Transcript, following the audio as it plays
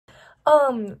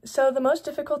So the most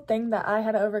difficult thing that I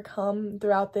had to overcome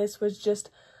throughout this was just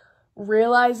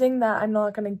realizing that I'm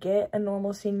not going to get a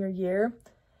normal senior year.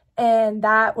 And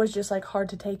that was just like hard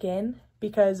to take in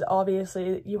because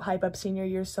obviously you hype up senior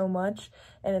year so much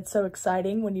and it's so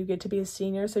exciting when you get to be a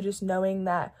senior. So just knowing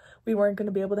that we weren't going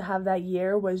to be able to have that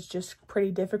year was just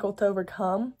pretty difficult to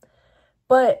overcome.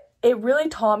 But it really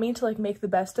taught me to like make the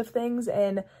best of things,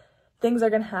 and things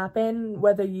are going to happen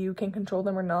whether you can control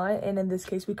them or not. And in this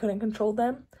case, we couldn't control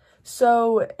them.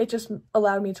 So it just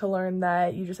allowed me to learn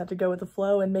that you just have to go with the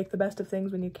flow and make the best of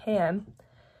things when you can.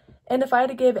 And if I had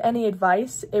to give any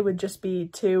advice, it would just be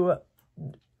to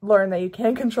learn that you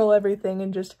can't control everything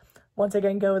and just, once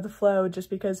again, go with the flow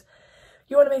just because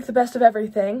you want to make the best of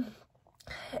everything.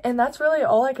 And that's really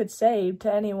all I could say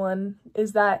to anyone,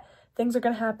 is that things are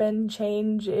going to happen.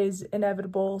 Change is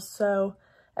inevitable. So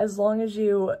as long as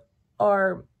you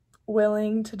are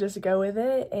willing to just go with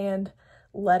it and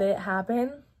let it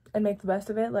happen and make the best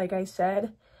of it, like I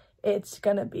said, it's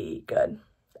gonna be good.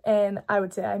 And I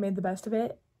would say I made the best of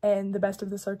it and the best of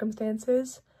the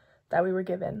circumstances that we were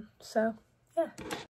given. So yeah.